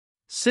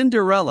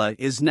Cinderella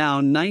is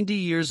now 90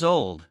 years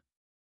old.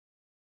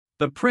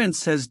 The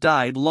prince has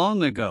died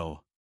long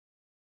ago.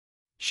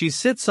 She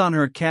sits on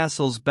her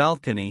castle's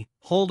balcony,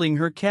 holding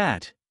her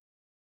cat.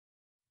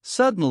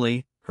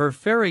 Suddenly, her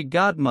fairy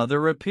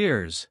godmother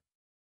appears.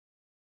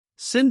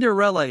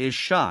 Cinderella is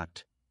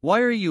shocked.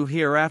 Why are you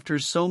here after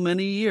so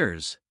many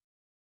years?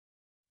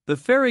 The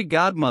fairy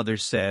godmother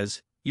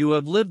says, you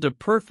have lived a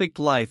perfect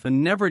life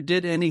and never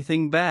did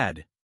anything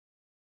bad.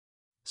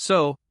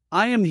 So,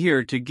 I am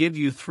here to give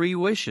you 3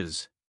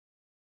 wishes.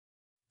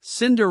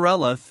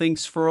 Cinderella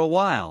thinks for a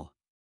while.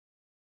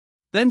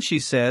 Then she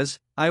says,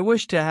 I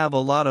wish to have a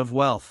lot of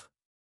wealth.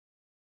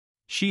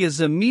 She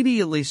is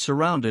immediately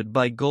surrounded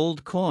by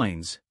gold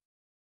coins.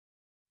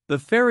 The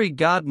fairy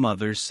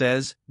godmother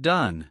says,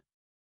 done.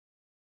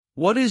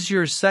 What is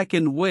your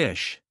second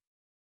wish?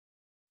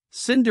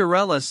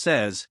 Cinderella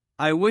says,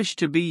 I wish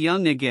to be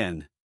young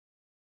again.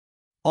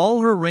 All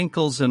her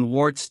wrinkles and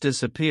warts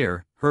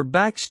disappear, her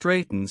back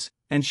straightens,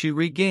 and she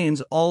regains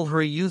all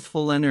her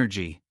youthful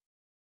energy.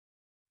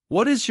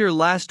 What is your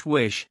last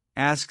wish?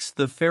 Asks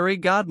the fairy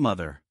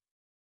godmother.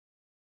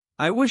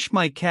 I wish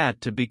my cat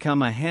to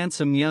become a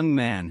handsome young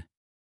man.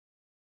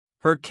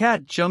 Her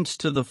cat jumps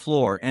to the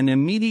floor and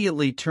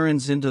immediately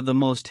turns into the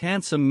most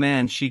handsome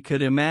man she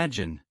could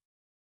imagine.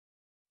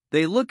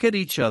 They look at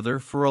each other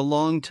for a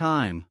long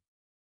time.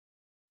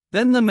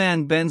 Then the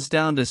man bends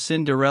down to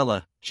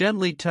Cinderella,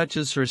 gently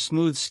touches her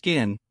smooth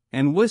skin,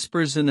 and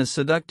whispers in a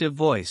seductive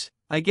voice,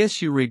 I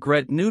guess you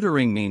regret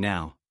neutering me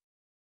now.